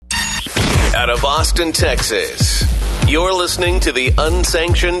Out of Austin, Texas, you're listening to the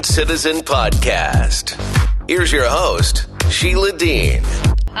Unsanctioned Citizen Podcast. Here's your host, Sheila Dean.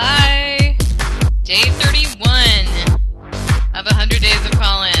 Hi. Day 31 of 100 Days of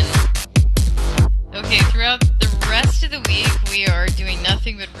Call-In. Okay, throughout the rest of the week, we are doing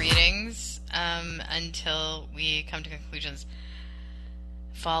nothing but readings until we come to conclusions.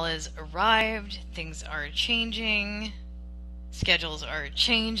 Fall has arrived. Things are changing. Schedules are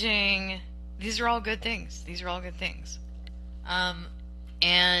changing. These are all good things.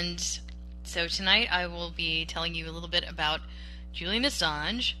 And so tonight I will be telling you a little bit about Julian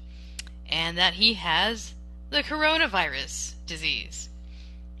Assange and that he has the coronavirus disease.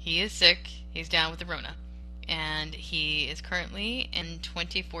 He is sick. He's down with the Rona. And he is currently in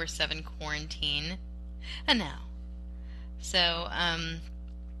 24/7 quarantine. And now. So,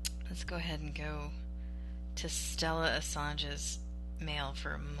 let's go ahead and go to Stella Assange's mail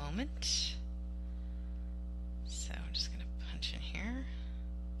for a moment. So I'm just going to punch in here.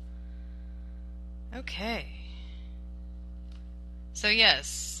 Okay. So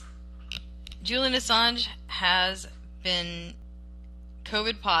yes, Julian Assange has been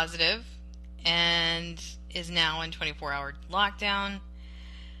COVID positive and is now in 24-hour lockdown.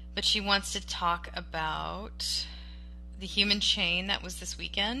 But she wants to talk about the human chain that was this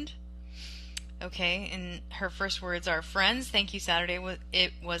weekend. Okay, and her first words are, "Friends, thank you Saturday.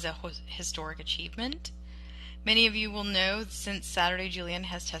 It was a historic achievement. Many of you will know since Saturday Julian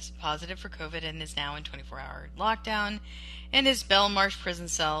has tested positive for COVID and is now in 24-hour lockdown in his Belmarsh prison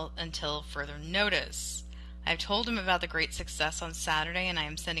cell until further notice. I've told him about the great success on Saturday and I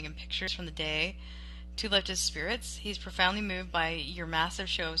am sending him pictures from the day to lift his spirits. He's profoundly moved by your massive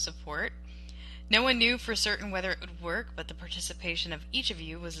show of support. No one knew for certain whether it would work, but the participation of each of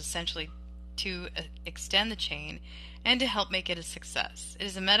you was essentially to extend the chain and to help make it a success. It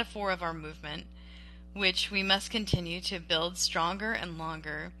is a metaphor of our movement, which we must continue to build stronger and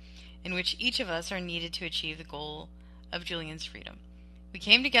longer, in which each of us are needed to achieve the goal of Julian's freedom. We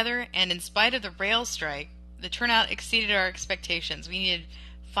came together, and in spite of the rail strike, the turnout exceeded our expectations. We needed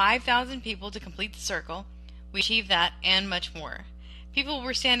 5,000 people to complete the circle. We achieved that and much more. People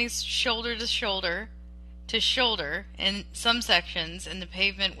were standing shoulder to shoulder in some sections, and the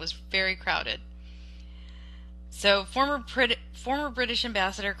pavement was very crowded. So former British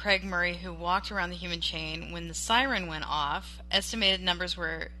Ambassador Craig Murray, who walked around the human chain when the siren went off, estimated numbers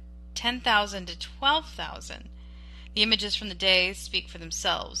were 10,000 to 12,000. The images from the day speak for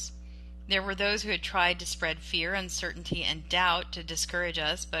themselves. There were those who had tried to spread fear, uncertainty, and doubt to discourage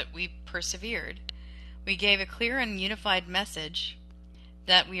us, but we persevered. We gave a clear and unified message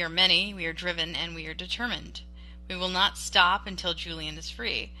that we are many, we are driven, and we are determined. We will not stop until Julian is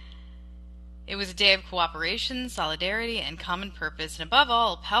free. It was a day of cooperation, solidarity, and common purpose, and above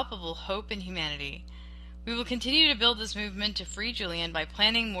all, palpable hope and humanity. We will continue to build this movement to free Julian by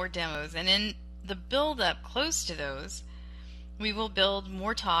planning more demos, and in the build-up close to those, we will build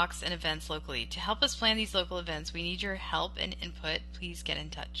more talks and events locally. To help us plan these local events, we need your help and input. Please get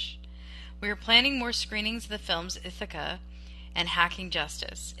in touch. We are planning more screenings of the films Ithaca and Hacking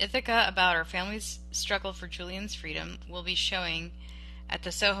Justice. Ithaca, about our family's struggle for Julian's freedom, will be showing at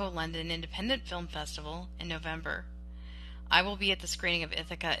the Soho London Independent Film Festival in November. I will be at the screening of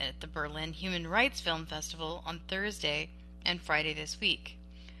Ithaca at the Berlin Human Rights Film Festival on Thursday and Friday this week.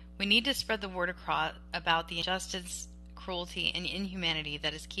 We need to spread the word across about the injustice, cruelty, and inhumanity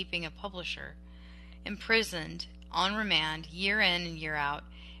that is keeping a publisher imprisoned on remand year in and year out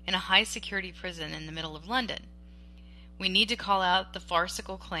in a high-security prison in the middle of London. We need to call out the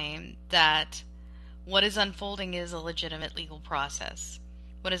farcical claim that what is unfolding is a legitimate legal process.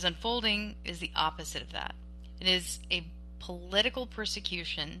 What is unfolding is the opposite of that. It is a political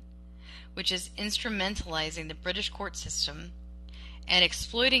persecution which is instrumentalizing the British court system and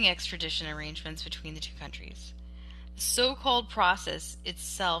exploiting extradition arrangements between the two countries. The so-called process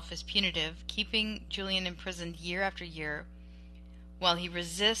itself is punitive, keeping Julian imprisoned year after year while he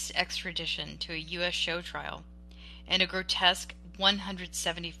resists extradition to a U.S. show trial and a grotesque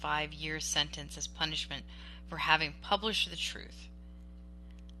 175-year sentence as punishment for having published the truth.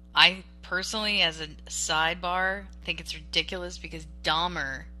 I personally, as a sidebar, think it's ridiculous because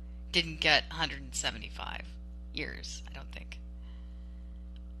Dahmer didn't get 175 years, I don't think.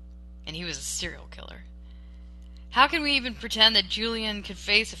 And he was a serial killer. How can we even pretend that Julian could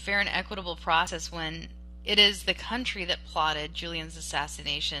face a fair and equitable process when it is the country that plotted Julian's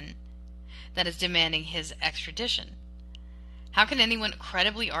assassination that is demanding his extradition? How can anyone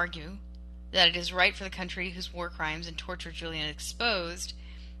credibly argue that it is right for the country whose war crimes and torture Julian exposed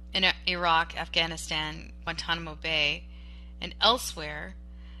in Iraq, Afghanistan, Guantanamo Bay, and elsewhere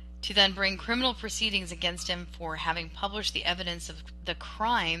to then bring criminal proceedings against him for having published the evidence of the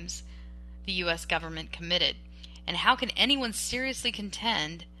crimes the U.S. government committed. And how can anyone seriously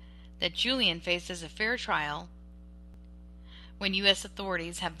contend that Julian faces a fair trial when U.S.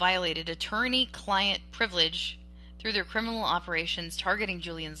 authorities have violated attorney-client privilege through their criminal operations targeting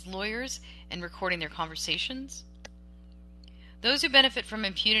Julian's lawyers and recording their conversations? Those who benefit from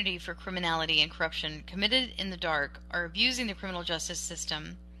impunity for criminality and corruption committed in the dark are abusing the criminal justice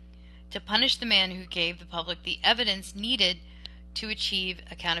system to punish the man who gave the public the evidence needed to achieve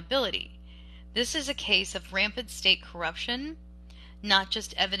accountability. This is a case of rampant state corruption, not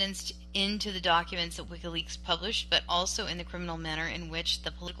just evidenced into the documents that WikiLeaks published, but also in the criminal manner in which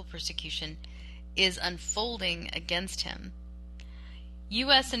the political persecution is unfolding against him.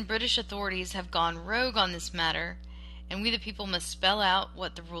 U.S. and British authorities have gone rogue on this matter, and we the people must spell out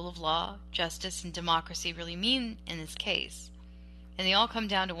what the rule of law, justice, and democracy really mean in this case. And they all come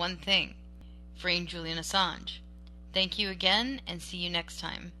down to one thing: freeing Julian Assange. Thank you again, and see you next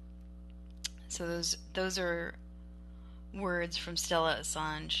time. So those are words from Stella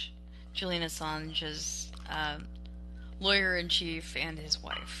Assange, Julian Assange's lawyer-in-chief, and his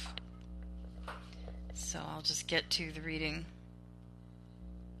wife. So I'll just get to the reading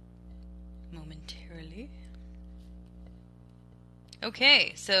momentarily.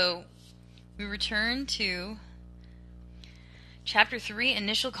 Okay, so we return to Chapter 3,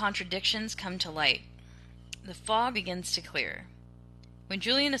 Initial Contradictions Come to Light. The fog begins to clear. When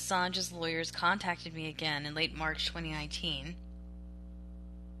Julian Assange's lawyers contacted me again in late March 2019,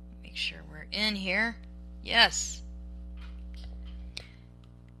 make sure we're in here. Yes.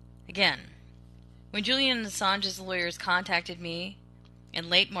 Again, when Julian Assange's lawyers contacted me in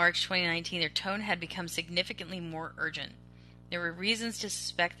late March 2019, their tone had become significantly more urgent. There were reasons to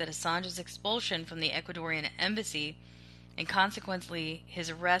suspect that Assange's expulsion from the Ecuadorian embassy and consequently his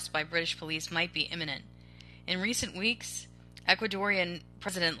arrest by British police might be imminent. In recent weeks, Ecuadorian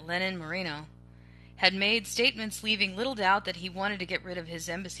President Lenin Moreno had made statements leaving little doubt that he wanted to get rid of his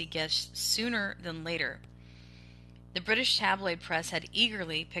embassy guests sooner than later. The British tabloid press had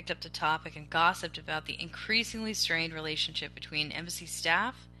eagerly picked up the topic and gossiped about the increasingly strained relationship between embassy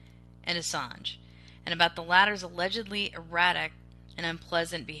staff and Assange, and about the latter's allegedly erratic and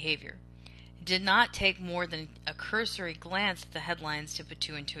unpleasant behavior. It did not take more than a cursory glance at the headlines to put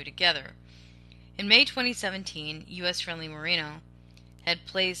two and two together. In May 2017, U.S.-friendly Moreno had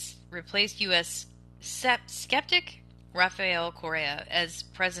replaced U.S. skeptic Rafael Correa as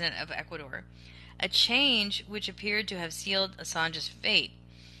president of Ecuador, a change which appeared to have sealed Assange's fate.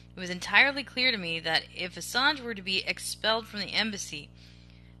 It was entirely clear to me that if Assange were to be expelled from the embassy,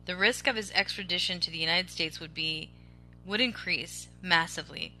 the risk of his extradition to the United States would increase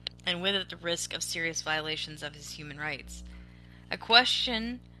massively, and with it the risk of serious violations of his human rights. A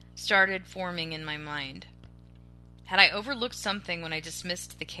question started forming in my mind. Had I overlooked something when I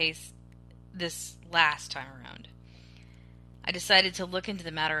dismissed the case this last time around? I decided to look into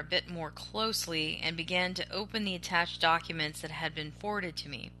the matter a bit more closely and began to open the attached documents that had been forwarded to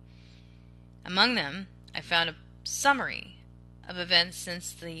me. Among them, I found a summary of events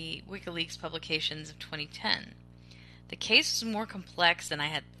since the WikiLeaks publications of 2010. The case was more complex than I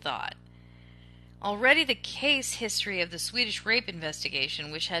had thought. Already the case history of the Swedish rape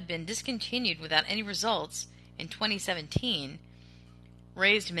investigation, which had been discontinued without any results in 2017,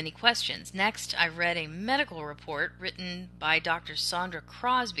 raised many questions. Next, I read a medical report written by Dr. Sandra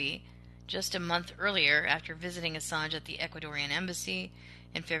Crosby just a month earlier after visiting Assange at the Ecuadorian embassy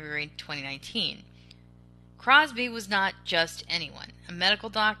in February 2019. Crosby was not just anyone. A medical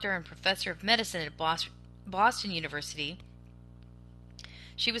doctor and professor of medicine at Boston University,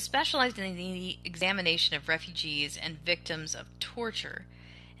 she was specialized in the examination of refugees and victims of torture,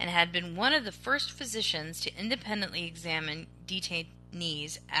 and had been one of the first physicians to independently examine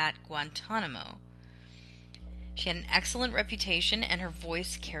detainees at Guantanamo. She had an excellent reputation, and her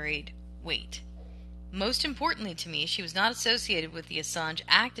voice carried weight. Most importantly to me, she was not associated with the Assange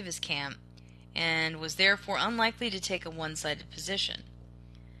activist camp, and was therefore unlikely to take a one-sided position.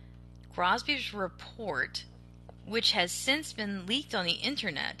 Crosby's report, which has since been leaked on the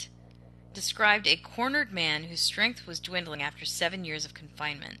internet, described a cornered man whose strength was dwindling after 7 years of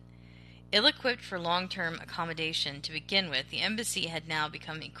confinement. Ill-equipped for long-term accommodation to begin with, the embassy had now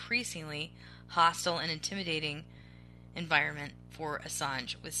become increasingly hostile and intimidating environment for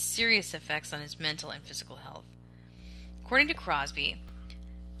Assange, with serious effects on his mental and physical health. According to Crosby,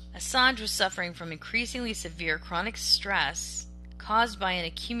 Assange was suffering from increasingly severe chronic stress caused by an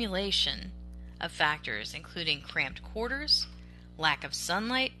accumulation of factors, including cramped quarters, lack of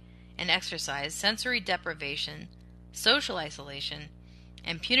sunlight and exercise, sensory deprivation, social isolation,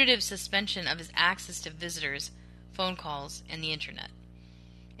 and punitive suspension of his access to visitors, phone calls, and the internet.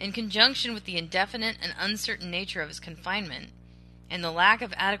 In conjunction with the indefinite and uncertain nature of his confinement and the lack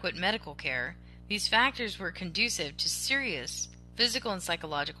of adequate medical care, these factors were conducive to serious physical and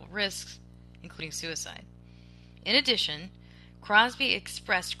psychological risks, including suicide. In addition, Crosby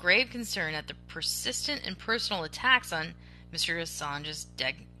expressed grave concern at the persistent and personal attacks on Mr. Assange's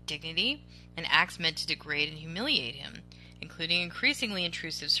dignity and acts meant to degrade and humiliate him, including increasingly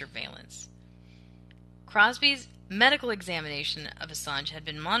intrusive surveillance. Crosby's medical examination of Assange had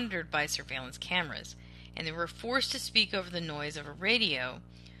been monitored by surveillance cameras, and they were forced to speak over the noise of a radio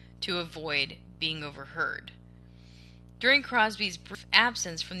to avoid being overheard. During Crosby's brief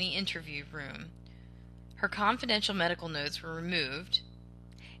absence from the interview room, her confidential medical notes were removed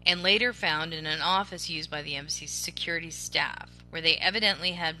and later found in an office used by the embassy's security staff, where they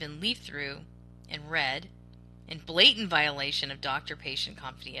evidently had been leafed through and read in blatant violation of doctor-patient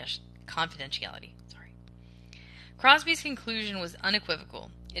confidentiality. Crosby's conclusion was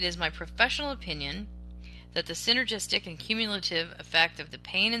unequivocal. It is my professional opinion that the synergistic and cumulative effect of the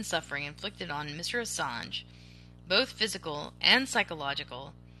pain and suffering inflicted on Mr. Assange, both physical and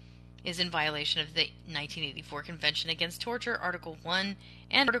psychological, is in violation of the 1984 Convention Against Torture, Article 1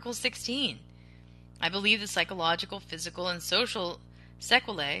 and Article 16. I believe the psychological, physical, and social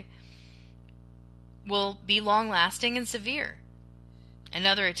sequelae will be long-lasting and severe.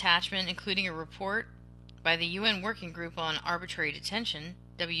 Another attachment, including a report by the UN Working Group on Arbitrary Detention,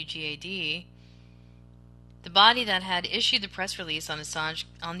 WGAD, the body that had issued the press release on the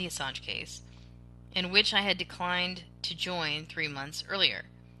Assange case, in which I had declined to join 3 months earlier.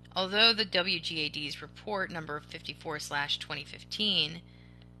 Although the WGAD's report number 54/2015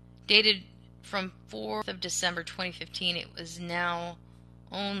 dated from 4th of December 2015, it was now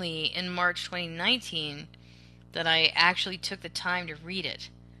only in March 2019 that I actually took the time to read it.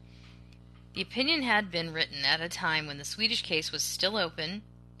 The opinion had been written at a time when the Swedish case was still open,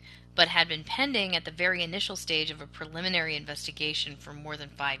 but had been pending at the very initial stage of a preliminary investigation for more than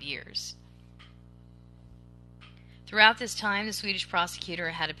 5 years. Throughout this time, the Swedish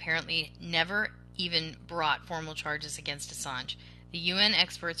prosecutor had apparently never even brought formal charges against Assange. The UN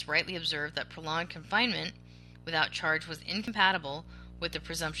experts rightly observed that prolonged confinement without charge was incompatible with the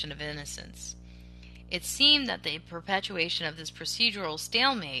presumption of innocence. It seemed that the perpetuation of this procedural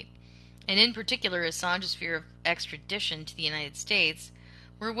stalemate, and in particular Assange's fear of extradition to the United States,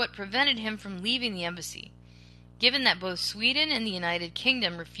 were what prevented him from leaving the embassy. Given that both Sweden and the United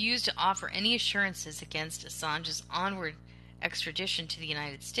Kingdom refused to offer any assurances against Assange's onward extradition to the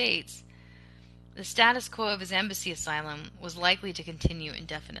United States, the status quo of his embassy asylum was likely to continue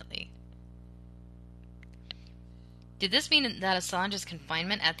indefinitely. Did this mean that Assange's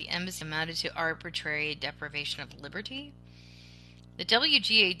confinement at the embassy amounted to arbitrary deprivation of liberty? The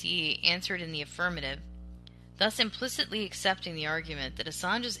WGAD answered in the affirmative, thus implicitly accepting the argument that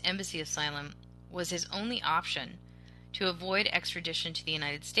Assange's embassy asylum was his only option to avoid extradition to the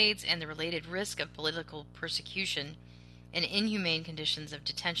United States and the related risk of political persecution and inhumane conditions of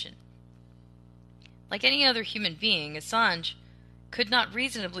detention. Like any other human being, Assange could not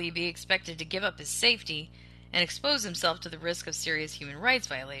reasonably be expected to give up his safety and expose himself to the risk of serious human rights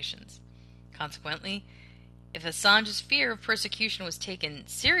violations. Consequently, if Assange's fear of persecution was taken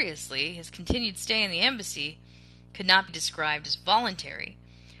seriously, his continued stay in the embassy could not be described as voluntary.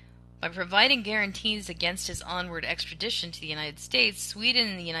 By providing guarantees against his onward extradition to the United States, Sweden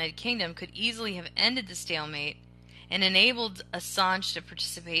and the United Kingdom could easily have ended the stalemate and enabled Assange to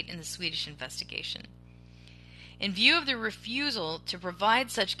participate in the Swedish investigation. In view of the refusal to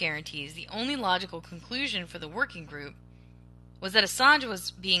provide such guarantees, the only logical conclusion for the working group was that Assange was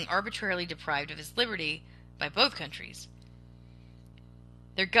being arbitrarily deprived of his liberty by both countries.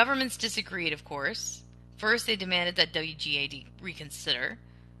 Their governments disagreed, of course. First, they demanded that WGAD reconsider.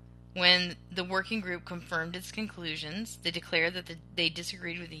 When the working group confirmed its conclusions, they declared that they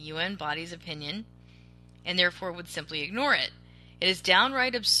disagreed with the UN body's opinion and therefore would simply ignore it. It is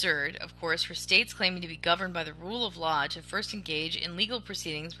downright absurd, of course, for states claiming to be governed by the rule of law to first engage in legal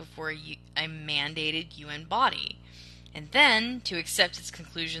proceedings before a mandated UN body, and then to accept its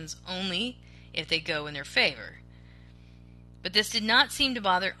conclusions only if they go in their favor. But this did not seem to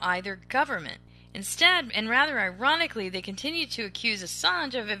bother either government. Instead, and rather ironically, they continued to accuse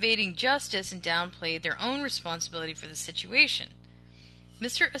Assange of evading justice and downplayed their own responsibility for the situation.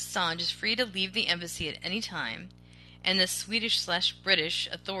 Mr. Assange is free to leave the embassy at any time, and the Swedish/British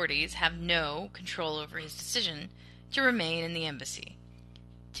authorities have no control over his decision to remain in the embassy.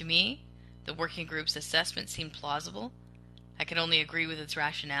 To me, the working group's assessment seemed plausible. I could only agree with its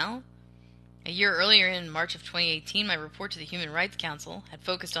rationale. A year earlier, in March of 2018, my report to the Human Rights Council had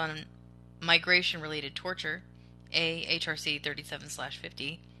focused on migration-related torture, HRC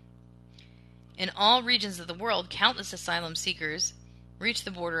 37/50. In all regions of the world, countless asylum seekers reach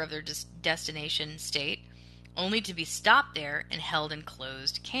the border of their destination state, only to be stopped there and held in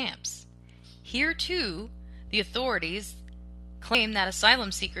closed camps. Here, too, the authorities claim that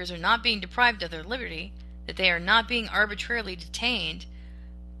asylum seekers are not being deprived of their liberty, that they are not being arbitrarily detained,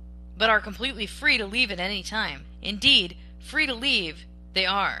 but are completely free to leave at any time. Indeed, free to leave they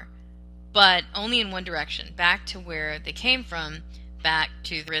are, but only in one direction, back to where they came from, back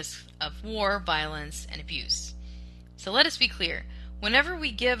to the risk of war, violence, and abuse. So let us be clear. Whenever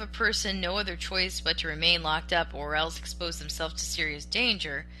we give a person no other choice but to remain locked up or else expose themselves to serious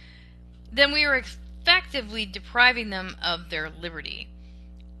danger, then we are effectively depriving them of their liberty.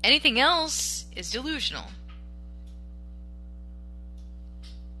 Anything else is delusional.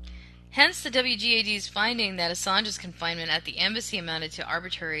 Hence, the WGAD's finding that Assange's confinement at the embassy amounted to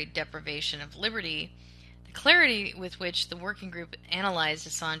arbitrary deprivation of liberty. The clarity with which the working group analyzed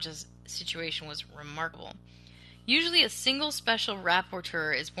Assange's situation was remarkable. Usually, a single special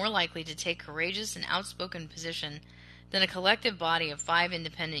rapporteur is more likely to take a courageous and outspoken position than a collective body of 5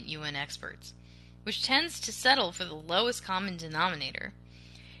 independent UN experts, which tends to settle for the lowest common denominator.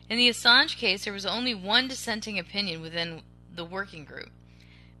 In the Assange case, there was only one dissenting opinion within the working group,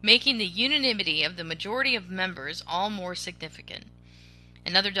 making the unanimity of the majority of members all more significant.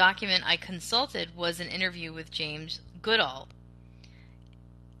 Another document I consulted was an interview with James Goodall,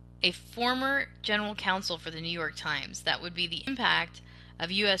 a former general counsel for the New York Times. That would be the impact of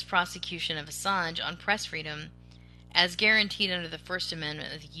U.S. prosecution of Assange on press freedom as guaranteed under the First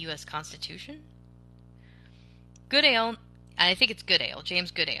Amendment of the U.S. Constitution. Goodale, I think it's Goodale,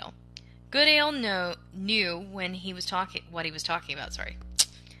 James Goodale. Goodale knew when he was what he was talking about.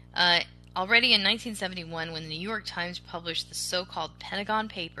 Already in 1971, when the New York Times published the so-called Pentagon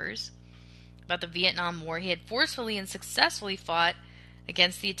Papers about the Vietnam War, he had forcefully and successfully fought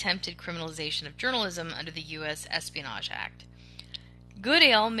against the attempted criminalization of journalism under the U.S. Espionage Act.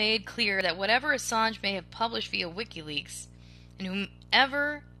 Goodale made clear that whatever Assange may have published via WikiLeaks, and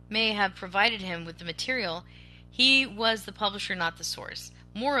whomever may have provided him with the material, he was the publisher, not the source.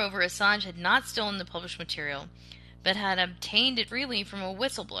 Moreover, Assange had not stolen the published material, but had obtained it freely from a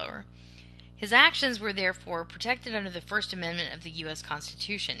whistleblower. His actions were therefore protected under the First Amendment of the U.S.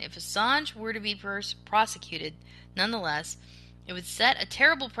 Constitution. If Assange were to be prosecuted, nonetheless, it would set a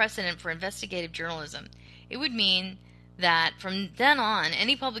terrible precedent for investigative journalism. It would mean that from then on,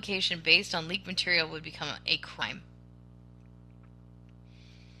 any publication based on leaked material would become a crime.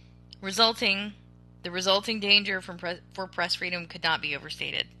 The resulting danger for press freedom could not be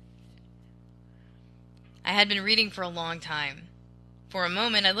overstated. I had been reading for a long time. For a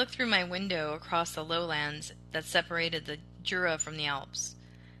moment, I looked through my window across the lowlands that separated the Jura from the Alps.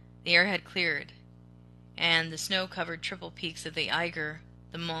 The air had cleared, and the snow-covered triple peaks of the Eiger,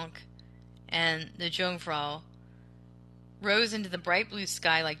 the Monch, and the Jungfrau rose into the bright blue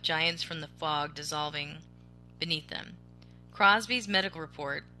sky like giants from the fog dissolving beneath them. Crosby's medical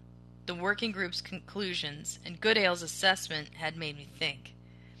report, the working group's conclusions, and Goodale's assessment had made me think.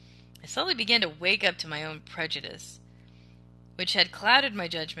 I slowly began to wake up to my own prejudice, which had clouded my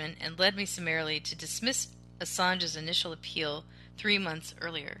judgment and led me summarily to dismiss Assange's initial appeal 3 months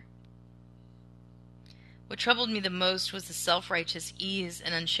earlier. What troubled me the most was the self-righteous ease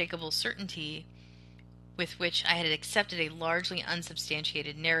and unshakable certainty with which I had accepted a largely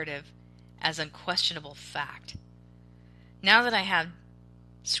unsubstantiated narrative as unquestionable fact. Now that I have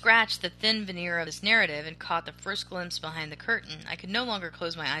scratched the thin veneer of this narrative and caught the first glimpse behind the curtain, I could no longer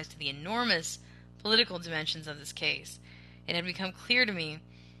close my eyes to the enormous political dimensions of this case. It had become clear to me,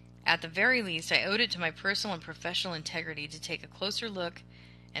 at the very least, I owed it to my personal and professional integrity to take a closer look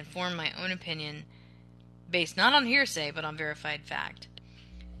and form my own opinion, based not on hearsay, but on verified fact.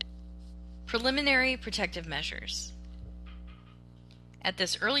 Preliminary protective measures. At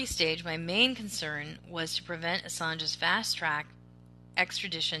this early stage, my main concern was to prevent Assange's fast-track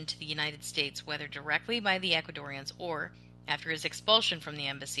extradition to the United States, whether directly by the Ecuadorians or, after his expulsion from the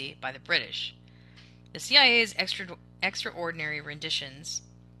embassy, by the British. The CIA's extraordinary renditions,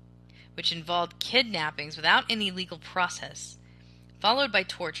 which involved kidnappings without any legal process, followed by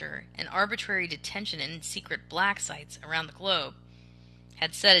torture and arbitrary detention in secret black sites around the globe,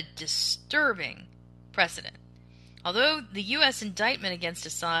 had set a disturbing precedent. Although the U.S. indictment against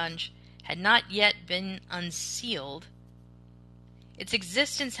Assange had not yet been unsealed, its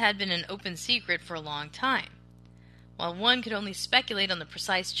existence had been an open secret for a long time. While one could only speculate on the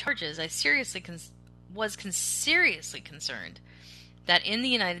precise charges, I was seriously concerned that in the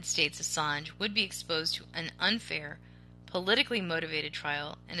United States Assange would be exposed to an unfair, politically motivated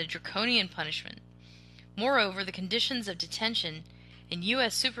trial and a draconian punishment. Moreover, the conditions of detention in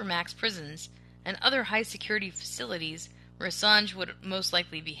U.S. supermax prisons and other high-security facilities where Assange would most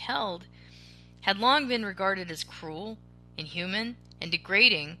likely be held had long been regarded as cruel, inhuman, and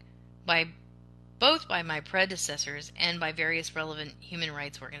degrading both by my predecessors and by various relevant human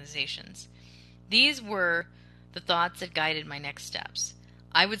rights organizations. These were the thoughts that guided my next steps.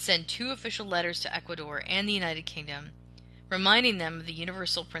 I would send 2 official letters to Ecuador and the United Kingdom, reminding them of the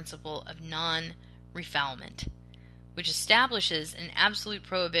universal principle of non-refoulement, which establishes an absolute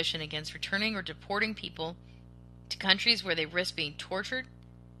prohibition against returning or deporting people to countries where they risk being tortured,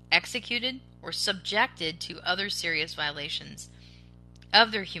 executed, or subjected to other serious violations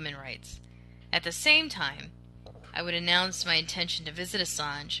of their human rights. At the same time, I would announce my intention to visit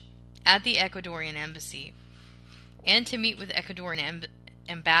Assange at the Ecuadorian embassy and to meet with Ecuadorian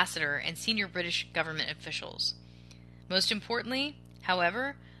ambassador and senior British government officials. Most importantly,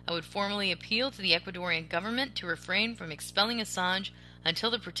 however, I would formally appeal to the Ecuadorian government to refrain from expelling Assange until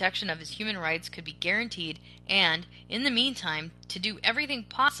the protection of his human rights could be guaranteed and, in the meantime, to do everything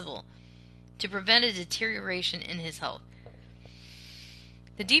possible to prevent a deterioration in his health.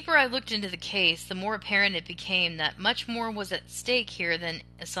 The deeper I looked into the case, the more apparent it became that much more was at stake here than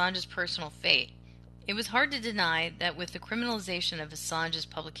Assange's personal fate. It was hard to deny that with the criminalization of Assange's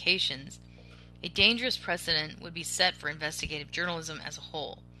publications, a dangerous precedent would be set for investigative journalism as a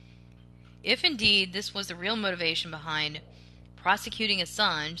whole. If indeed this was the real motivation behind prosecuting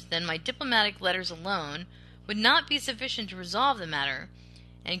Assange, then my diplomatic letters alone would not be sufficient to resolve the matter,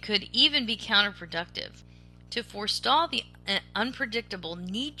 and could even be counterproductive. To forestall the unpredictable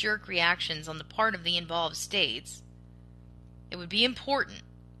knee-jerk reactions on the part of the involved states, it would be important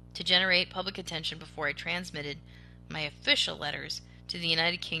to generate public attention before I transmitted my official letters to the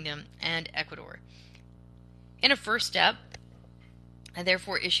United Kingdom and Ecuador. In a first step, I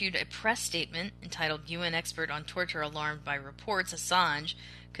therefore issued a press statement entitled UN Expert on Torture Alarmed by Reports Assange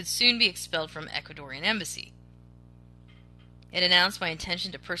Could Soon Be Expelled from Ecuadorian Embassy. It announced my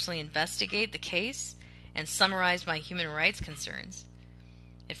intention to personally investigate the case and summarized my human rights concerns.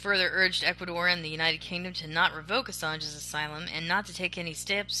 It further urged Ecuador and the United Kingdom to not revoke Assange's asylum and not to take any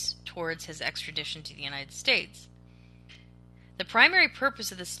steps towards his extradition to the United States. The primary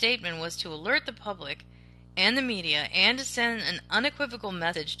purpose of the statement was to alert the public and the media and to send an unequivocal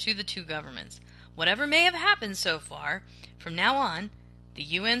message to the 2 governments. Whatever may have happened so far, from now on, the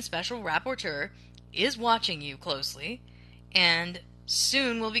UN Special Rapporteur is watching you closely and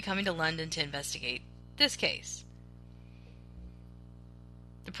soon will be coming to London to investigate this case.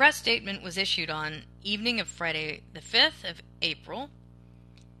 The press statement was issued on evening of Friday the 5th of April,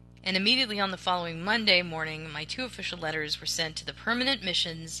 and immediately on the following Monday morning, my 2 official letters were sent to the permanent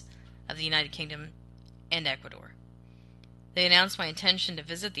missions of the United Kingdom and Ecuador. They announced my intention to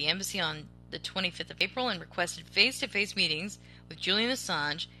visit the embassy on the 25th of April and requested face-to-face meetings with Julian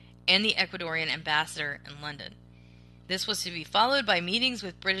Assange and the Ecuadorian ambassador in London. This was to be followed by meetings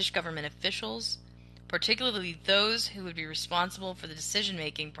with British government officials, particularly those who would be responsible for the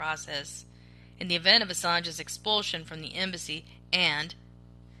decision-making process in the event of Assange's expulsion from the embassy and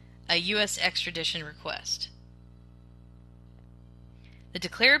a U.S. extradition request. The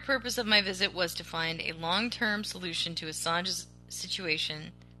declared purpose of my visit was to find a long-term solution to Assange's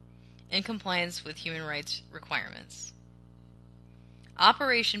situation in compliance with human rights requirements.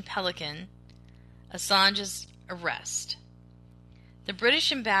 Operation Pelican, Assange's arrest. The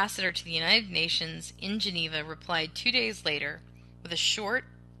British ambassador to the United Nations in Geneva replied 2 days later with a short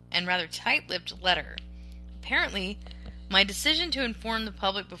and rather tight-lipped letter. Apparently, my decision to inform the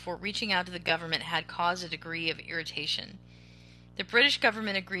public before reaching out to the government had caused a degree of irritation. The British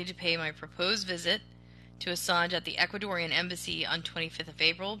government agreed to pay my proposed visit to Assange at the Ecuadorian embassy on 25th of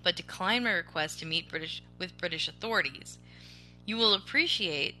April, but declined my request to meet with British authorities. You will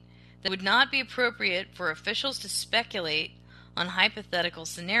appreciate that it would not be appropriate for officials to speculate on hypothetical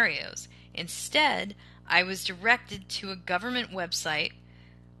scenarios. Instead, I was directed to a government website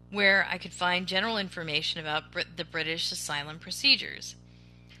where I could find general information about the British asylum procedures.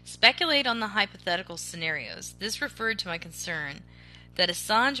 Speculate on the hypothetical scenarios. This referred to my concern that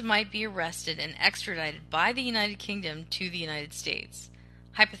Assange might be arrested and extradited by the United Kingdom to the United States.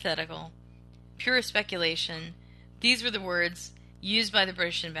 Hypothetical, pure speculation. These were the words used by the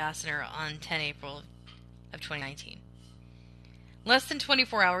British ambassador on 10 April of 2019. Less than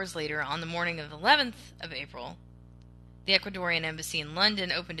 24 hours later, on the morning of the 11th of April, the Ecuadorian embassy in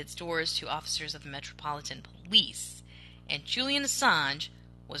London opened its doors to officers of the Metropolitan Police, and Julian Assange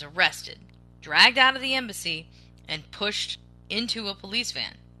was arrested, dragged out of the embassy, and pushed into a police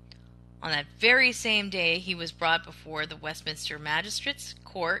van. On that very same day, he was brought before the Westminster Magistrates'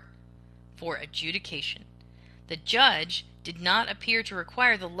 Court for adjudication. The judge did not appear to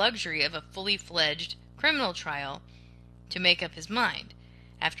require the luxury of a fully fledged criminal trial to make up his mind.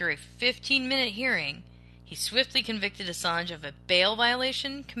 After a 15-minute hearing, he swiftly convicted Assange of a bail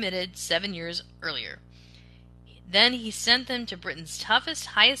violation committed 7 years earlier. Then he sent them to Britain's toughest,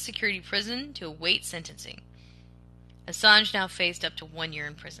 highest security prison to await sentencing. Assange now faced up to 1 year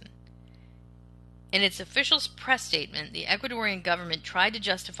in prison. In its official press statement, the Ecuadorian government tried to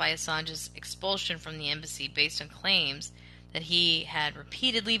justify Assange's expulsion from the embassy based on claims that he had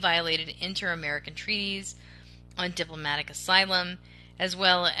repeatedly violated inter-American treaties on diplomatic asylum, as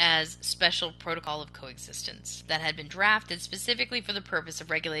well as special protocol of coexistence that had been drafted specifically for the purpose of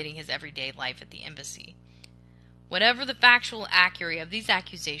regulating his everyday life at the embassy. Whatever the factual accuracy of these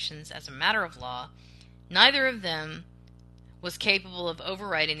accusations as a matter of law, neither of them was capable of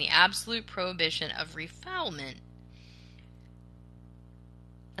overriding the absolute prohibition of refoulement.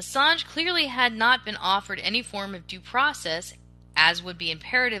 Assange clearly had not been offered any form of due process, as would be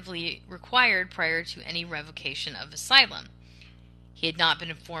imperatively required prior to any revocation of asylum. He had not been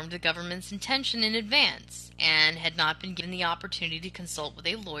informed of the government's intention in advance, and had not been given the opportunity to consult with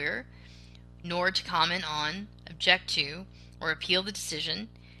a lawyer, nor to comment on, object to, or appeal the decision.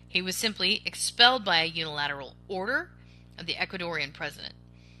 He was simply expelled by a unilateral order of the Ecuadorian president.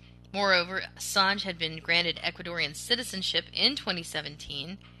 Moreover, Assange had been granted Ecuadorian citizenship in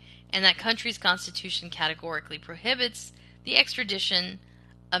 2017, and that country's constitution categorically prohibits the extradition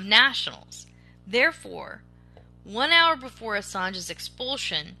of nationals. Therefore, 1 hour before Assange's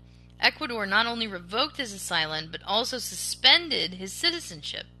expulsion, Ecuador not only revoked his asylum, but also suspended his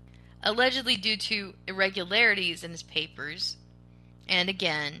citizenship, allegedly due to irregularities in his papers, and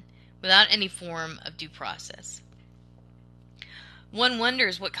again, without any form of due process. One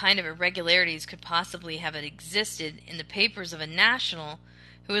wonders what kind of irregularities could possibly have existed in the papers of a national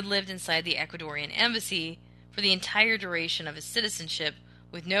who had lived inside the Ecuadorian embassy for the entire duration of his citizenship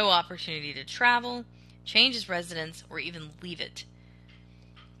with no opportunity to travel, change his residence, or even leave it.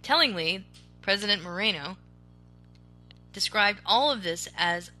 Tellingly, President Moreno described all of this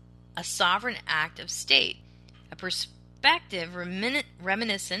as a sovereign act of state, a perspective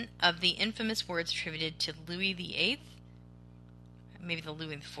reminiscent of the infamous words attributed to Louis VIII, maybe the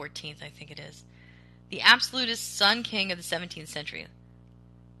Louis XIV, I think it is, the absolutist sun king of the 17th century.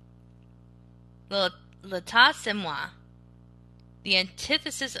 L'état c'est moi, the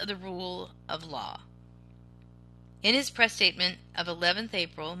antithesis of the rule of law. In his press statement of 11th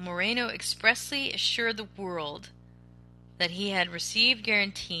April, Moreno expressly assured the world that he had received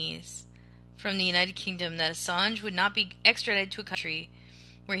guarantees from the United Kingdom that Assange would not be extradited to a country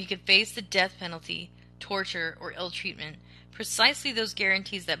where he could face the death penalty, torture, or ill treatment. Precisely those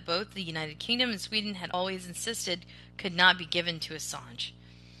guarantees that both the United Kingdom and Sweden had always insisted could not be given to Assange.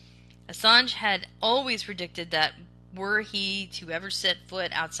 Assange had always predicted that were he to ever set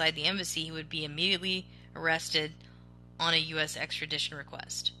foot outside the embassy, he would be immediately arrested on a U.S. extradition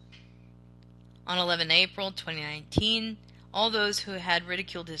request. On 11 April 2019, all those who had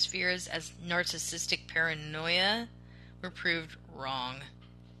ridiculed his fears as narcissistic paranoia were proved wrong.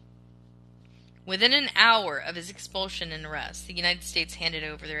 Within an hour of his expulsion and arrest, the United States handed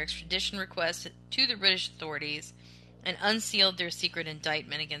over their extradition request to the British authorities and unsealed their secret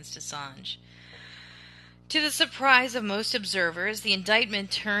indictment against Assange. To the surprise of most observers, the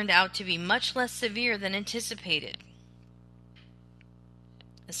indictment turned out to be much less severe than anticipated.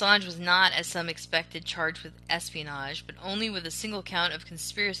 Assange was not, as some expected, charged with espionage, but only with a single count of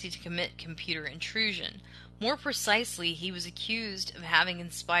conspiracy to commit computer intrusion. More precisely, he was accused of having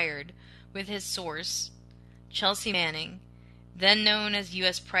conspired with his source, Chelsea Manning, then known as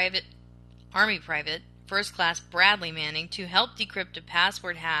U.S. Army Private First Class Bradley Manning, to help decrypt a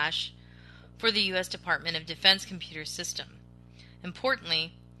password hash for the U.S. Department of Defense computer system.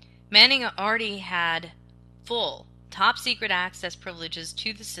 Importantly, Manning already had full, top-secret access privileges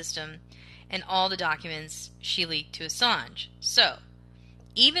to the system and all the documents she leaked to Assange. So,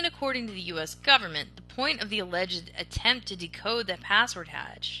 even according to the U.S. government, the point of the alleged attempt to decode that password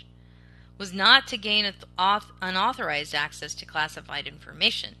hash was not to gain unauthorized access to classified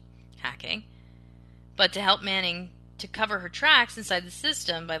information, hacking, but to help Manning to cover her tracks inside the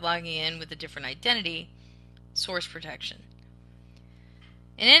system by logging in with a different identity, source protection.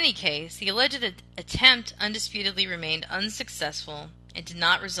 In any case, the alleged attempt undisputedly remained unsuccessful and did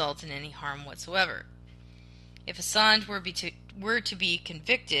not result in any harm whatsoever. If Assange were to be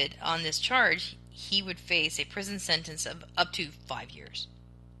convicted on this charge, he would face a prison sentence of up to 5 years.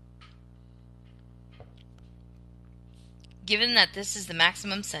 Given that this is the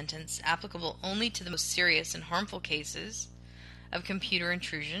maximum sentence applicable only to the most serious and harmful cases of computer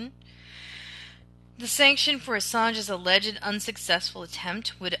intrusion, the sanction for Assange's alleged unsuccessful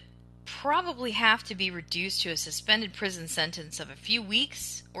attempt would probably have to be reduced to a suspended prison sentence of a few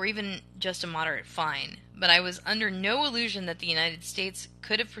weeks or even just a moderate fine. But I was under no illusion that the United States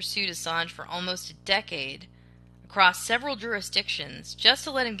could have pursued Assange for almost a decade across several jurisdictions just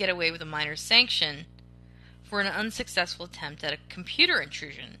to let him get away with a minor sanction for an unsuccessful attempt at a computer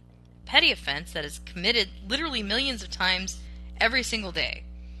intrusion, petty offense that is committed literally millions of times every single day.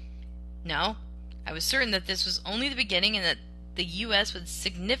 No, I was certain that this was only the beginning and that the U.S. would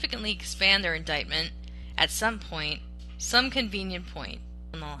significantly expand their indictment at some point, some convenient point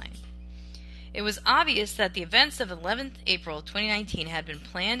on the line. It was obvious that the events of 11th April 2019 had been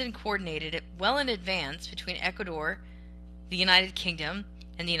planned and coordinated well in advance between Ecuador, the United Kingdom,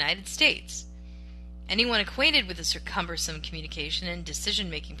 and the United States. Anyone acquainted with the cumbersome communication and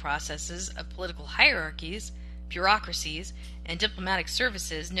decision-making processes of political hierarchies, bureaucracies, and diplomatic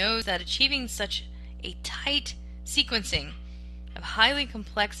services knows that achieving such a tight sequencing of highly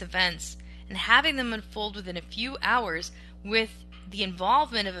complex events and having them unfold within a few hours with the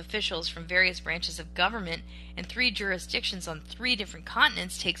involvement of officials from various branches of government and 3 jurisdictions on 3 different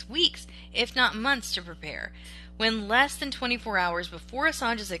continents takes weeks, if not months, to prepare. When less than 24 hours before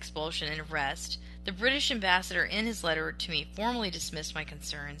Assange's expulsion and arrest, the British ambassador in his letter to me formally dismissed my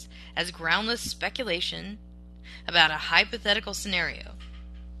concerns as groundless speculation about a hypothetical scenario.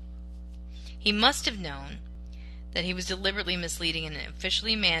 He must have known that he was deliberately misleading an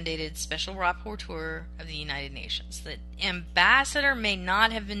officially mandated special rapporteur of the United Nations. The ambassador may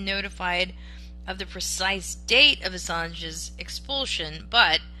not have been notified of the precise date of Assange's expulsion,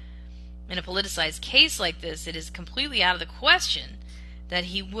 but in a politicized case like this, it is completely out of the question that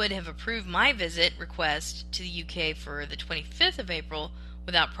he would have approved my visit request to the UK for the 25th of April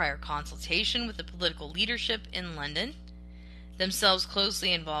without prior consultation with the political leadership in London, themselves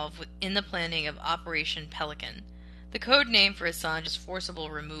closely involved in the planning of Operation Pelican, the code name for Assange's forcible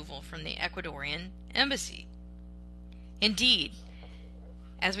removal from the Ecuadorian embassy. Indeed,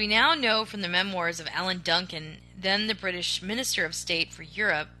 as we now know from the memoirs of Alan Duncan, then the British Minister of State for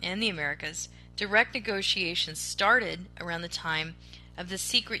Europe and the Americas, direct negotiations started around the time of the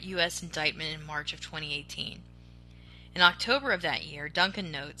secret U.S. indictment in March of 2018. In October of that year, Duncan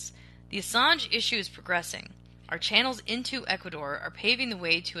notes, the Assange issue is progressing. Our channels into Ecuador are paving the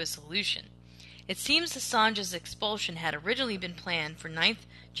way to a solution. It seems Assange's expulsion had originally been planned for 9th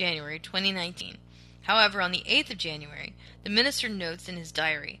January 2019. However, on the 8th of January, the minister notes in his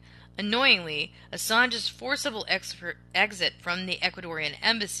diary, annoyingly, Assange's forcible exit from the Ecuadorian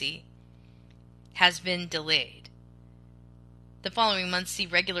embassy has been delayed. The following months see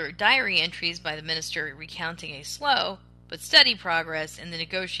regular diary entries by the minister recounting a slow but steady progress in the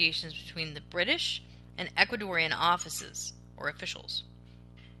negotiations between the British and Ecuadorian offices or officials.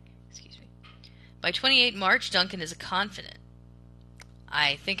 By 28 March, Duncan is confident.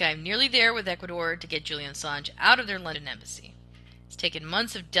 I think I'm nearly there with Ecuador to get Julian Assange out of their London embassy. It's taken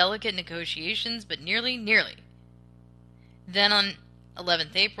months of delicate negotiations, but nearly. Then on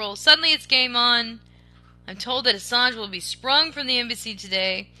 11th April, suddenly it's game on. I'm told that Assange will be sprung from the embassy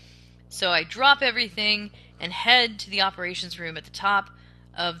today, so I drop everything and head to the operations room at the top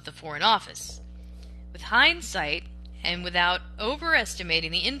of the Foreign Office. With hindsight, and without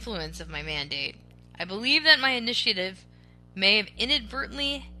overestimating the influence of my mandate, I believe that my initiative may have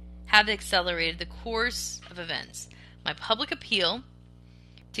inadvertently have accelerated the course of events. My public appeal,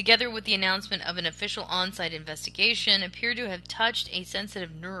 together with the announcement of an official on-site investigation, appear to have touched a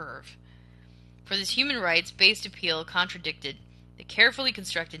sensitive nerve. For this human rights-based appeal contradicted the carefully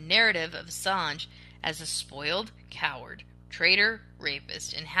constructed narrative of Assange as a spoiled, coward, traitor,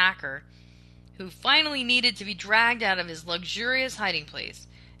 rapist, and hacker who finally needed to be dragged out of his luxurious hiding place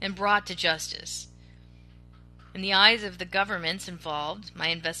and brought to justice. In the eyes of the governments involved, my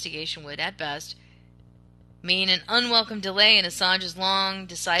investigation would, at best, mean an unwelcome delay in Assange's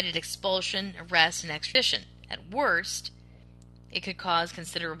long-decided expulsion, arrest, and extradition. At worst, it could cause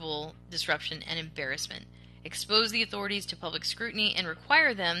considerable disruption and embarrassment, expose the authorities to public scrutiny, and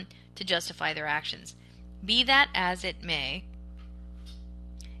require them to justify their actions. Be that as it may,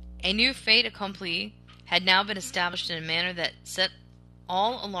 a new fait accompli had now been established in a manner that set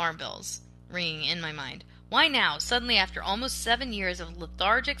all alarm bells ringing in my mind. Why now, suddenly after almost 7 years of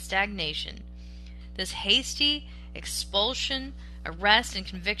lethargic stagnation, this hasty expulsion, arrest, and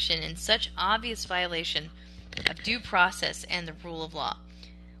conviction in such obvious violation of due process and the rule of law?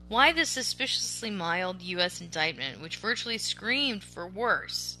 Why this suspiciously mild U.S. indictment, which virtually screamed for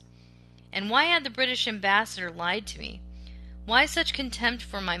worse? And why had the British ambassador lied to me? Why such contempt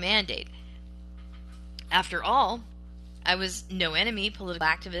for my mandate? After all, I was no enemy, political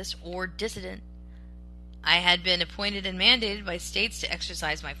activist, or dissident. I had been appointed and mandated by states to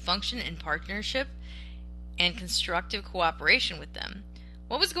exercise my function in partnership and constructive cooperation with them.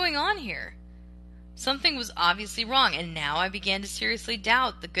 What was going on here? Something was obviously wrong, and now I began to seriously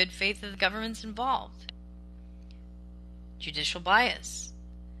doubt the good faith of the governments involved. Judicial bias.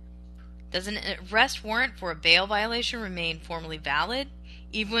 Does an arrest warrant for a bail violation remain formally valid,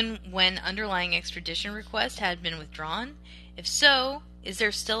 even when underlying extradition request had been withdrawn? If so, is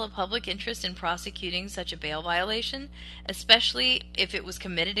there still a public interest in prosecuting such a bail violation, especially if it was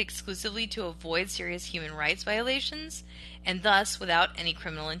committed exclusively to avoid serious human rights violations, and thus without any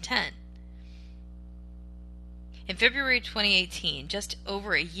criminal intent? In February 2018, just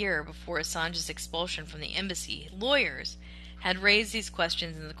over a year before Assange's expulsion from the embassy, lawyers had raised these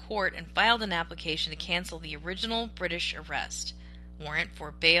questions in the court and filed an application to cancel the original British arrest warrant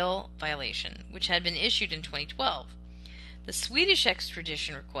for bail violation, which had been issued in 2012. The Swedish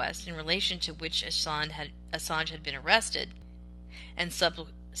extradition request, in relation to which Assange had been arrested and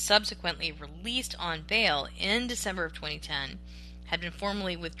subsequently released on bail in December of 2010, had been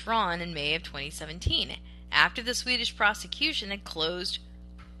formally withdrawn in May of 2017, after the Swedish prosecution had closed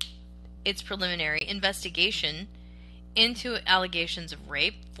its preliminary investigation into allegations of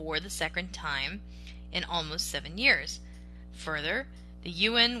rape for the second time in almost 7 years. Further, the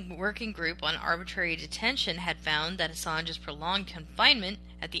UN Working Group on Arbitrary Detention had found that Assange's prolonged confinement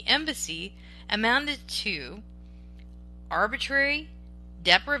at the embassy amounted to arbitrary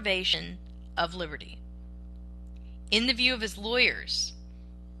deprivation of liberty. In the view of his lawyers,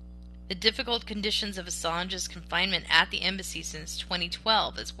 the difficult conditions of Assange's confinement at the embassy since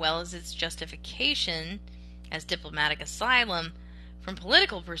 2012, as well as its justification as diplomatic asylum from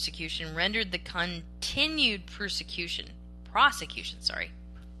political persecution, rendered the continued prosecution,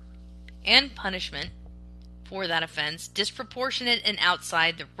 and punishment for that offense disproportionate and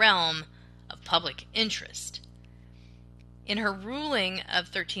outside the realm of public interest. In her ruling of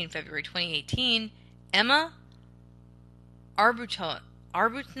 13 February 2018, Emma Arbuthnot,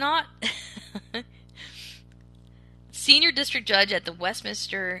 senior district judge at the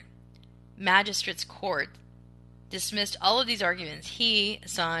Westminster Magistrates Court, dismissed all of these arguments. He,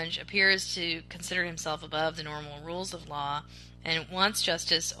 Assange, appears to consider himself above the normal rules of law and wants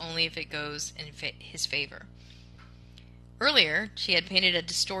justice only if it goes in his favor. Earlier, she had painted a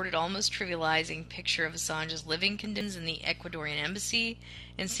distorted, almost trivializing picture of Assange's living conditions in the Ecuadorian embassy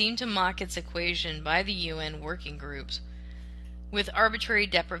and seemed to mock its equation by the UN working groups with arbitrary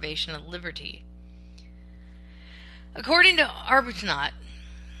deprivation of liberty. According to Arbuthnot,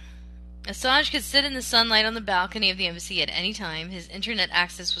 Assange could sit in the sunlight on the balcony of the embassy at any time. His internet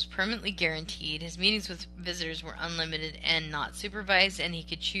access was permanently guaranteed. His meetings with visitors were unlimited and not supervised, and he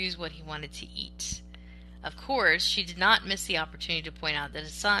could choose what he wanted to eat. Of course, she did not miss the opportunity to point out that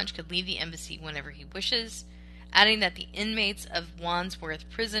Assange could leave the embassy whenever he wishes, adding that the inmates of Wandsworth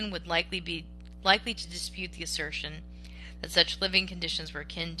Prison would likely to dispute the assertion that such living conditions were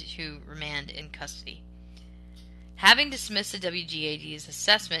akin to remand in custody. Having dismissed the WGAD's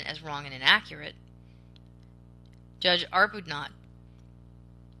assessment as wrong and inaccurate, Judge Arbuthnot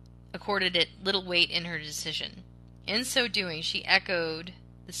accorded it little weight in her decision. In so doing, she echoed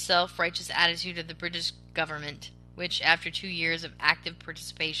the self-righteous attitude of the British government, which, after 2 years of active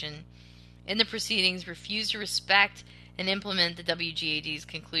participation in the proceedings, refused to respect and implement the WGAD's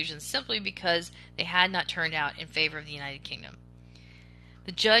conclusions simply because they had not turned out in favor of the United Kingdom.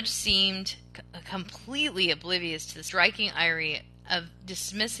 The judge seemed completely oblivious to the striking irony of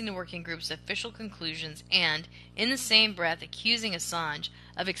dismissing the working group's official conclusions and, in the same breath, accusing Assange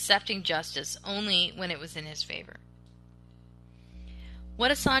of accepting justice only when it was in his favor.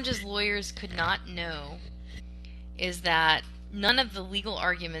 What Assange's lawyers could not know is that none of the legal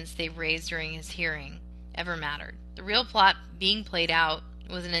arguments they raised during his hearing ever mattered. The real plot being played out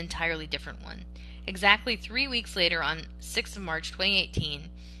was an entirely different one. Exactly 3 weeks later, on 6th of March 2018,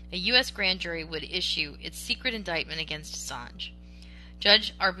 a U.S. grand jury would issue its secret indictment against Assange.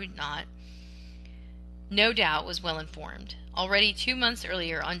 Judge Arbuthnot, no doubt, was well informed. Already 2 months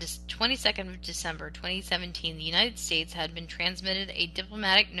earlier, on 22nd of December 2017, the United States had been transmitted a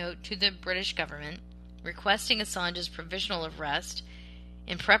diplomatic note to the British government requesting Assange's provisional arrest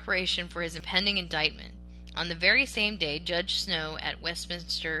in preparation for his impending indictment. On the very same day, Judge Snow at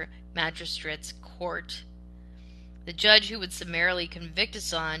Westminster Magistrates Court, the judge who would summarily convict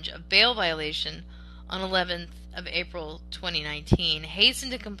Assange of bail violation on 11th of April 2019,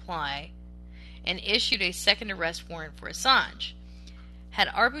 hastened to comply and issued a second arrest warrant for Assange. Had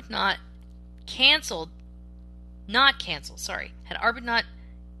Arbuthnot cancelled not canceled, sorry. Had Arbuthnot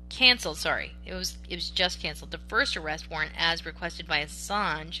canceled, sorry. It was just canceled. The first arrest warrant as requested by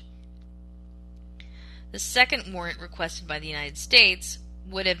Assange, the second warrant requested by the United States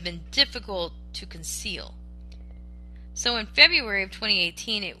would have been difficult to conceal. So in February of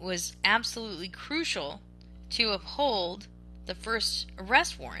 2018, it was absolutely crucial to uphold the first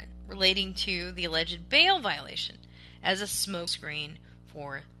arrest warrant relating to the alleged bail violation as a smokescreen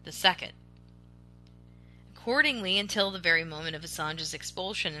for the second. Accordingly, until the very moment of Assange's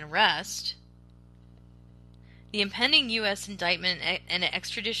expulsion and arrest, the impending U.S. indictment and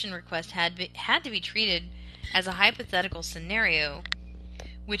extradition request had to be treated as a hypothetical scenario,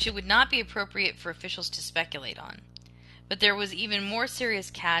 which it would not be appropriate for officials to speculate on. But there was even more serious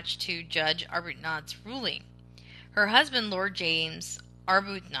catch to Judge Arbuthnot's ruling. Her husband, Lord James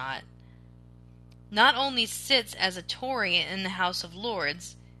Arbuthnot, not only sits as a Tory in the House of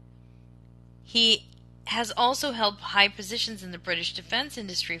Lords, he has also held high positions in the British defence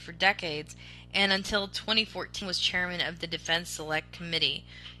industry for decades, and until 2014 was chairman of the Defence Select Committee,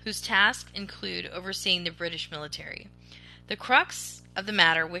 whose tasks include overseeing the British military. The crux of the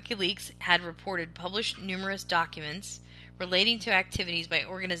matter, WikiLeaks had published numerous documents relating to activities by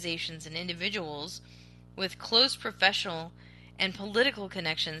organizations and individuals with close professional and political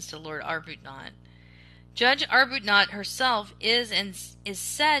connections to Lord Arbuthnot. Judge Arbuthnot herself is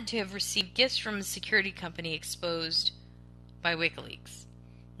said to have received gifts from a security company exposed by WikiLeaks.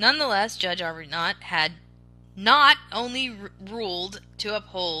 Nonetheless, Judge Arbuthnot had not only ruled to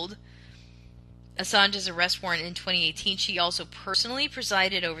uphold Assange's arrest warrant in 2018, she also personally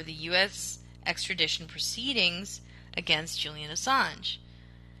presided over the U.S. extradition proceedings against Julian Assange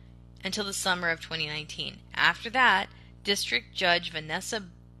until the summer of 2019. After that, District Judge Vanessa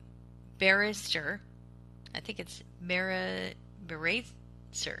Barrister, I think it's Barrister,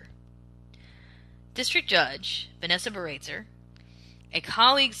 District Judge Vanessa Barrister, a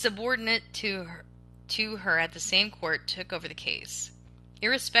colleague subordinate to her at the same court, took over the case.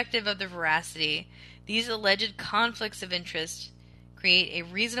 Irrespective of the veracity, these alleged conflicts of interest create a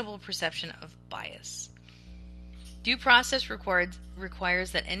reasonable perception of bias. Due process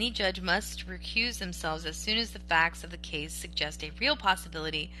requires that any judge must recuse themselves as soon as the facts of the case suggest a real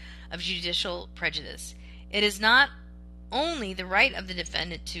possibility of judicial prejudice. It is not only the right of the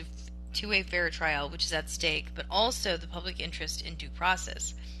defendant to a fair trial which is at stake, but also the public interest in due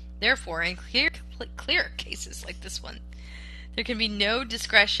process. Therefore, in clear cases like this one, there can be no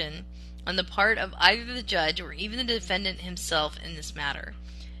discretion on the part of either the judge or even the defendant himself in this matter.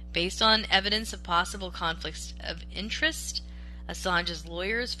 Based on evidence of possible conflicts of interest, Assange's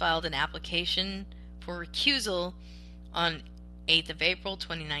lawyers filed an application for recusal on 8th of April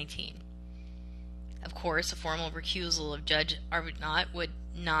 2019. Of course, a formal recusal of Judge Arbuthnot would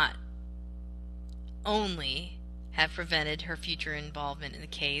not only have prevented her future involvement in the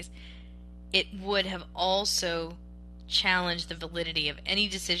case, it would have also challenged the validity of any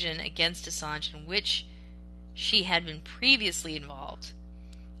decision against Assange in which she had been previously involved,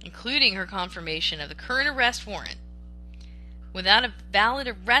 including her confirmation of the current arrest warrant. Without a valid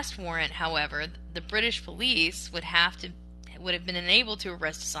arrest warrant, however, the British police would have been unable to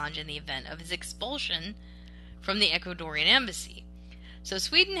arrest Assange in the event of his expulsion from the Ecuadorian embassy. So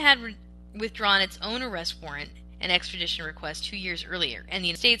Sweden had withdrawn its own arrest warrant and extradition request 2 years earlier, and the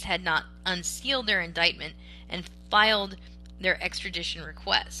United States had not unsealed their indictment and filed their extradition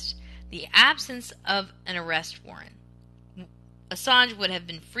request. The absence of an arrest warrant, Assange would have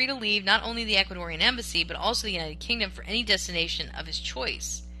been free to leave not only the Ecuadorian embassy, but also the United Kingdom for any destination of his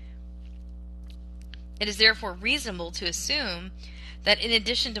choice. It is therefore reasonable to assume that in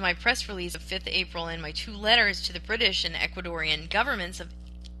addition to my press release of 5th April and my 2 letters to the British and Ecuadorian governments of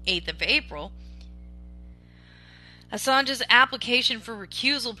 8th of April, Assange's application for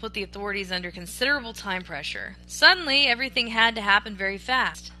recusal put the authorities under considerable time pressure. Suddenly, everything had to happen very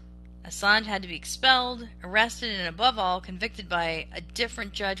fast. Assange had to be expelled, arrested, and above all, convicted by a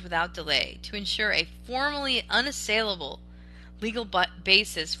different judge without delay to ensure a formally unassailable legal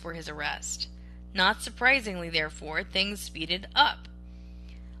basis for his arrest. Not surprisingly, therefore, things speeded up.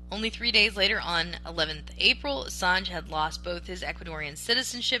 Only 3 days later, on 11th April, Assange had lost both his Ecuadorian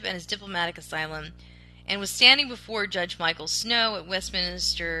citizenship and his diplomatic asylum, and was standing before Judge Michael Snow at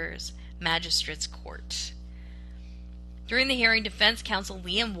Westminster's Magistrates Court. During the hearing, defense counsel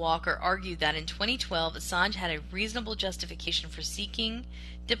Liam Walker argued that in 2012, Assange had a reasonable justification for seeking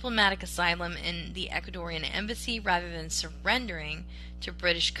diplomatic asylum in the Ecuadorian embassy rather than surrendering to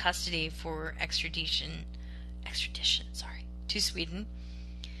British custody for extradition to Sweden.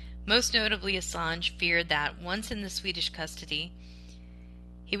 Most notably, Assange feared that once in the Swedish custody,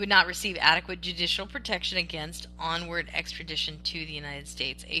 he would not receive adequate judicial protection against onward extradition to the United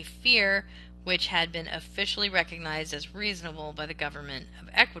States, a fear which had been officially recognized as reasonable by the government of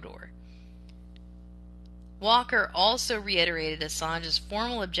Ecuador. Walker also reiterated Assange's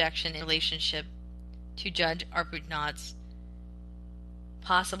formal objection in relationship to Judge Arbuthnot's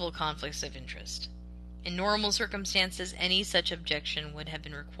possible conflicts of interest. In normal circumstances, any such objection would have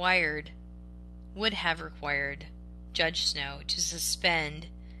required Judge Snow to suspend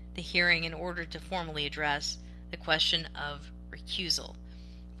the hearing in order to formally address the question of recusal,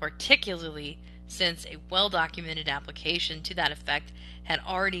 particularly since a well-documented application to that effect had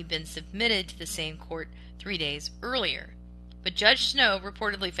already been submitted to the same court 3 days earlier. But Judge Snow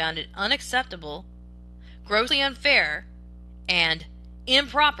reportedly found it unacceptable, grossly unfair, and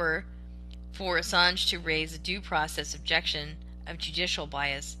improper for Assange to raise a due process objection of judicial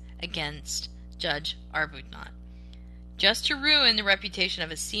bias against Judge Arbuthnot, just to ruin the reputation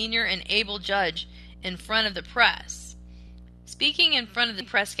of a senior and able judge in front of the press. Speaking in front of the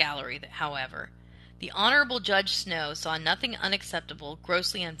press gallery, however, the Honorable Judge Snow saw nothing unacceptable,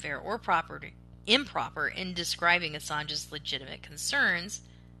 grossly unfair, or improper in describing Assange's legitimate concerns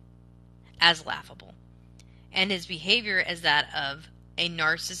as laughable, and his behavior as that of a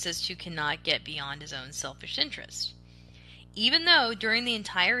narcissist who cannot get beyond his own selfish interest. Even though during the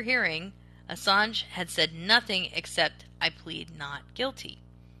entire hearing, Assange had said nothing except, "I plead not guilty."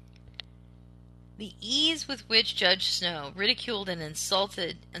 The ease with which Judge Snow ridiculed and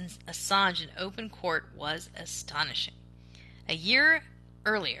insulted Assange in open court was astonishing. A year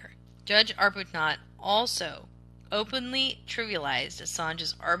earlier, Judge Arbuthnot also openly trivialized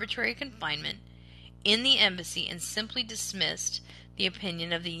Assange's arbitrary confinement in the embassy and simply dismissed the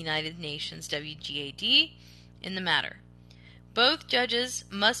opinion of the United Nations WGAD in the matter. Both judges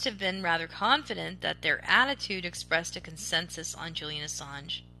must have been rather confident that their attitude expressed a consensus on Julian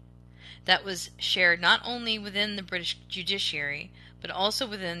Assange that was shared not only within the British judiciary, but also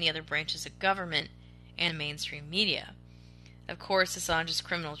within the other branches of government and mainstream media. Of course, Assange's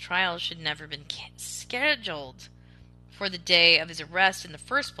criminal trial should never have been scheduled for the day of his arrest in the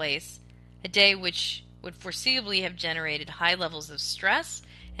first place, a day which would foreseeably have generated high levels of stress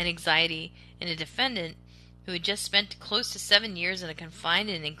and anxiety in a defendant who had just spent close to 7 years in a confined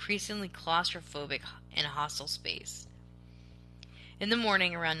and increasingly claustrophobic and hostile space. In the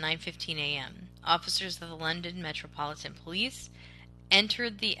morning, around 9:15 a.m., officers of the London Metropolitan Police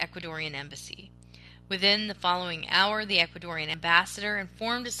entered the Ecuadorian embassy. Within the following hour, the Ecuadorian ambassador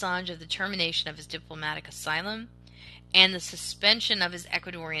informed Assange of the termination of his diplomatic asylum and the suspension of his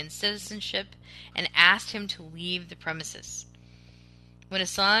Ecuadorian citizenship, and asked him to leave the premises. When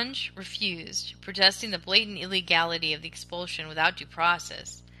Assange refused, protesting the blatant illegality of the expulsion without due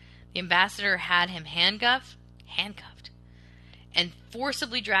process, the ambassador had him handcuffed, and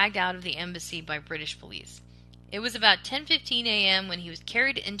forcibly dragged out of the embassy by British police. It was about 10:15 a.m. when he was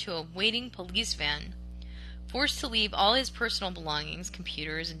carried into a waiting police van, forced to leave all his personal belongings,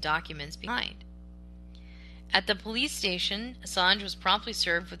 computers, and documents behind. At the police station, Assange was promptly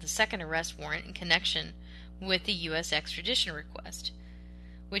served with a second arrest warrant in connection with the U.S. extradition request,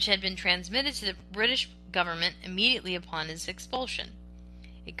 which had been transmitted to the British government immediately upon his expulsion.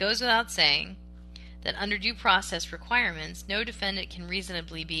 It goes without saying that under due process requirements, no defendant can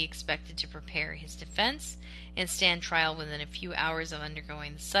reasonably be expected to prepare his defense and stand trial within a few hours of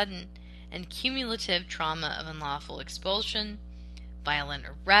undergoing the sudden and cumulative trauma of unlawful expulsion, violent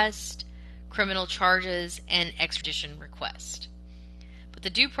arrest, criminal charges, and extradition request. But the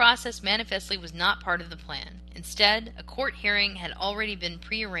due process manifestly was not part of the plan. Instead, a court hearing had already been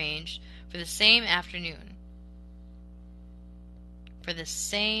prearranged for the same afternoon.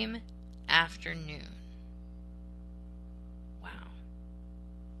 Wow.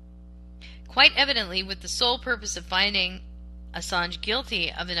 Quite evidently, with the sole purpose of finding Assange guilty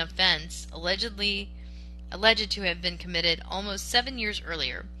of an offense alleged to have been committed almost 7 years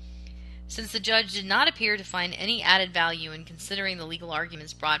earlier. Since the judge did not appear to find any added value in considering the legal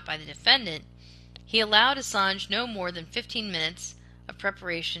arguments brought by the defendant, he allowed Assange no more than 15 minutes of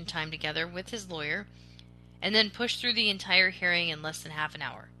preparation time together with his lawyer, and then pushed through the entire hearing in less than half an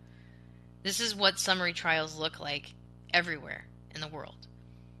hour. This is what summary trials look like everywhere in the world.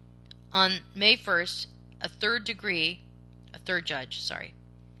 On May 1st, a third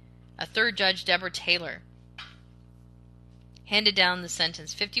judge, Deborah Taylor, handed down the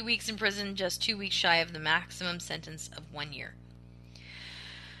sentence, 50 weeks in prison, just 2 weeks shy of the maximum sentence of 1 year.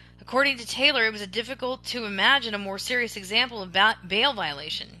 According to Taylor, it was difficult to imagine a more serious example of bail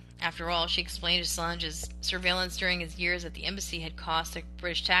violation. After all, she explained, Assange's surveillance during his years at the embassy had cost the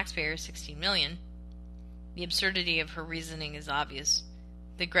British taxpayers $16 million. The absurdity of her reasoning is obvious.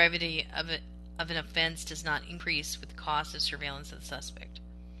 the gravity of an offense does not increase with the cost of surveillance of the suspect.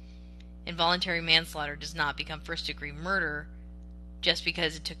 Involuntary manslaughter does not become first-degree murder just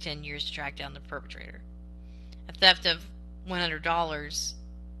because it took 10 years to track down the perpetrator. A theft of $100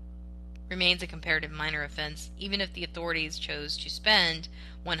 remains a comparative minor offense, even if the authorities chose to spend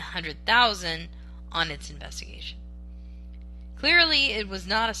 $100,000 on its investigation. Clearly, it was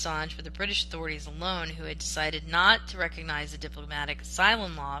not Assange, but the British authorities alone who had decided not to recognize the diplomatic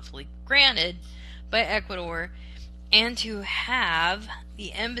asylum lawfully granted by Ecuador and to have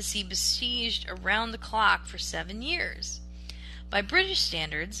the embassy besieged around the clock for 7 years. By British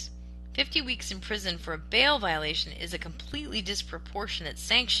standards, 50 weeks in prison for a bail violation is a completely disproportionate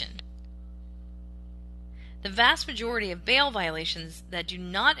sanction. The vast majority of bail violations that do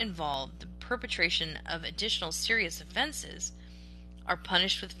not involve the perpetration of additional serious offenses are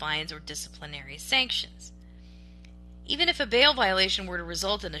punished with fines or disciplinary sanctions. Even if a bail violation were to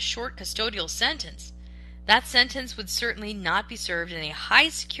result in a short custodial sentence, that sentence would certainly not be served in a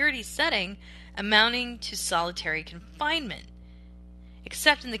high-security setting amounting to solitary confinement.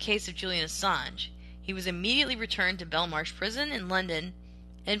 Except in the case of Julian Assange, he was immediately returned to Belmarsh Prison in London,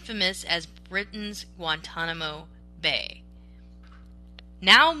 infamous as Britain's Guantanamo Bay.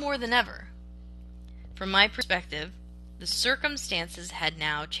 Now more than ever, from my perspective, the circumstances had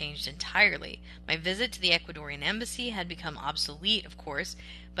now changed entirely. My visit to the Ecuadorian embassy had become obsolete, of course,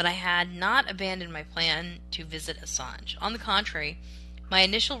 but I had not abandoned my plan to visit Assange. On the contrary, my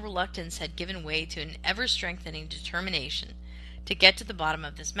initial reluctance had given way to an ever-strengthening determination to get to the bottom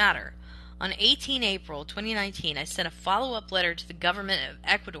of this matter. On 18 April 2019, I sent a follow-up letter to the government of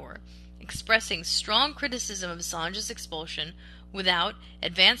Ecuador expressing strong criticism of Assange's expulsion without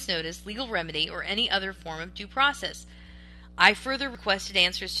advance notice, legal remedy, or any other form of due process. I further requested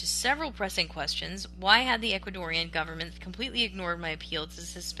answers to several pressing questions. Why had the Ecuadorian government completely ignored my appeal to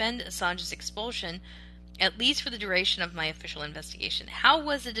suspend Assange's expulsion, at least for the duration of my official investigation? How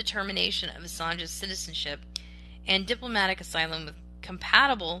was the determination of Assange's citizenship and diplomatic asylum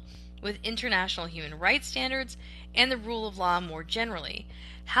compatible with international human rights standards and the rule of law more generally?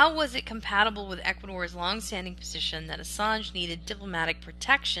 How was it compatible with Ecuador's long-standing position that Assange needed diplomatic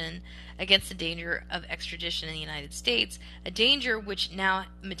protection against the danger of extradition in the United States, a danger which now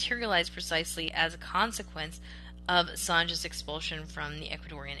materialized precisely as a consequence of Assange's expulsion from the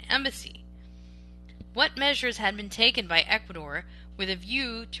Ecuadorian embassy? What measures had been taken by Ecuador with a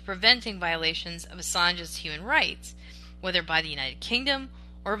view to preventing violations of Assange's human rights, whether by the United Kingdom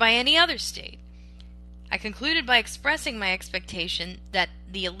or by any other state? I concluded by expressing my expectation that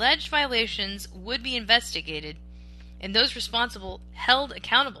the alleged violations would be investigated and those responsible held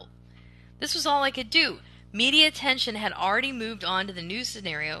accountable. This was all I could do. Media attention had already moved on to the new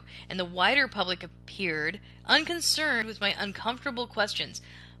scenario, and the wider public appeared unconcerned with my uncomfortable questions.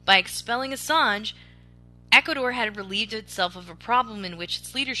 By expelling Assange, Ecuador had relieved itself of a problem in which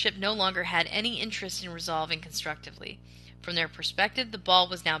its leadership no longer had any interest in resolving constructively. From their perspective, the ball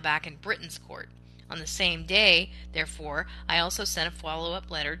was now back in Britain's court. On the same day, therefore, I also sent a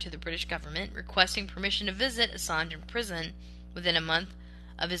follow-up letter to the British government requesting permission to visit Assange in prison within a month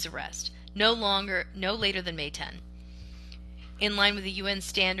of his arrest, no later than May 10. In line with the UN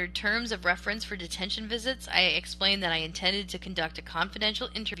standard terms of reference for detention visits, I explained that I intended to conduct a confidential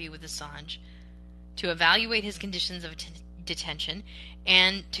interview with Assange, to evaluate his conditions of detention,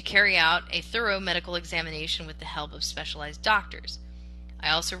 and to carry out a thorough medical examination with the help of specialized doctors. I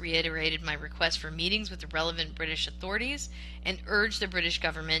also reiterated my request for meetings with the relevant British authorities and urged the British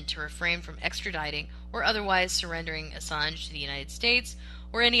government to refrain from extraditing or otherwise surrendering Assange to the United States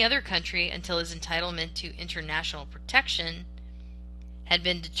or any other country until his entitlement to international protection had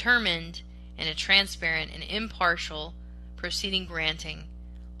been determined in a transparent and impartial proceeding granting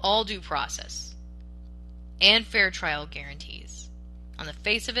all due process and fair trial guarantees. On the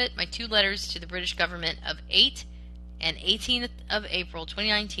face of it, my two letters to the British government of 8 and 18th of April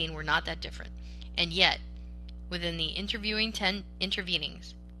 2019 were not that different. And yet, within the intervening 10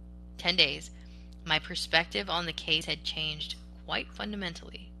 days, my perspective on the case had changed quite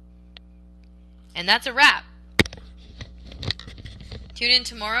fundamentally. And that's a wrap. Tune in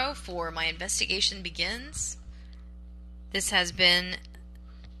tomorrow for My Investigation Begins. This has been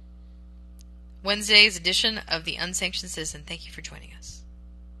Wednesday's edition of The Unsanctioned Citizen. Thank you for joining us.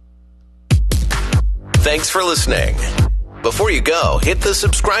 Thanks for listening. Before you go, hit the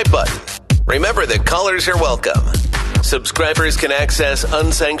subscribe button. Remember that callers are welcome. Subscribers can access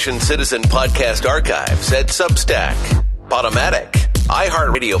Unsanctioned Citizen podcast archives at Substack, Podomatic,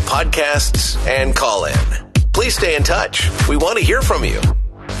 iHeartRadio podcasts, and Call-In. Please stay in touch. We want to hear from you.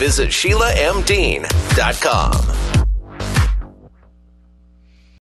 Visit SheilaMDean.com.